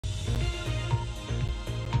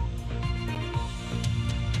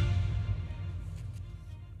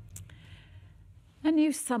A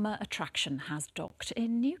new summer attraction has docked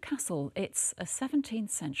in Newcastle. It's a 17th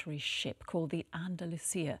century ship called the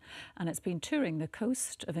Andalucia, and it's been touring the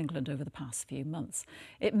coast of England over the past few months.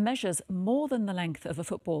 It measures more than the length of a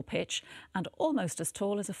football pitch and almost as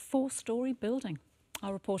tall as a four-storey building.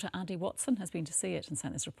 Our reporter Andy Watson has been to see it and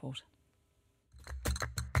sent this report.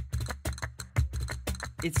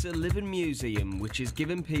 It's a living museum which has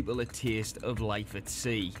given people a taste of life at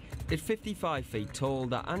sea. At 55 feet tall,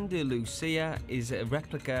 the Andalucia is a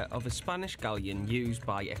replica of a Spanish galleon used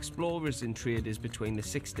by explorers and traders between the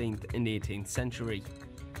 16th and 18th century.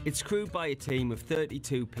 It's crewed by a team of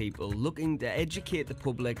 32 people looking to educate the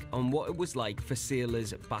public on what it was like for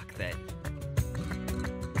sailors back then.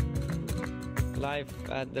 Life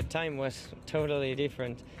at the time was totally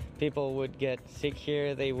different. People would get sick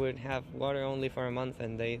here, they would have water only for a month,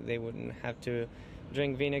 and they wouldn't have to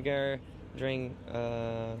drink vinegar,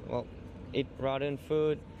 eat rotten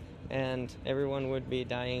food, and everyone would be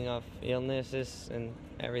dying of illnesses and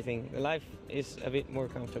everything. Life is a bit more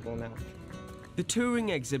comfortable now. The touring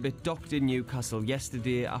exhibit docked in Newcastle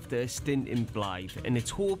yesterday after a stint in Blythe, and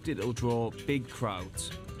it's hoped it'll draw big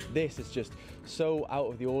crowds. This is just so out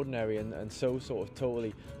of the ordinary and so sort of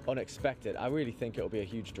totally unexpected. I really think it'll be a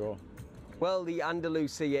huge draw. Well, the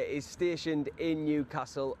Andalucia is stationed in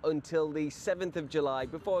Newcastle until the 7th of July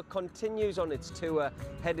before it continues on its tour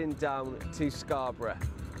heading down to Scarborough.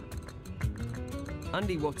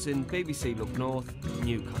 Andy Watson, BBC Look North,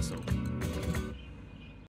 Newcastle.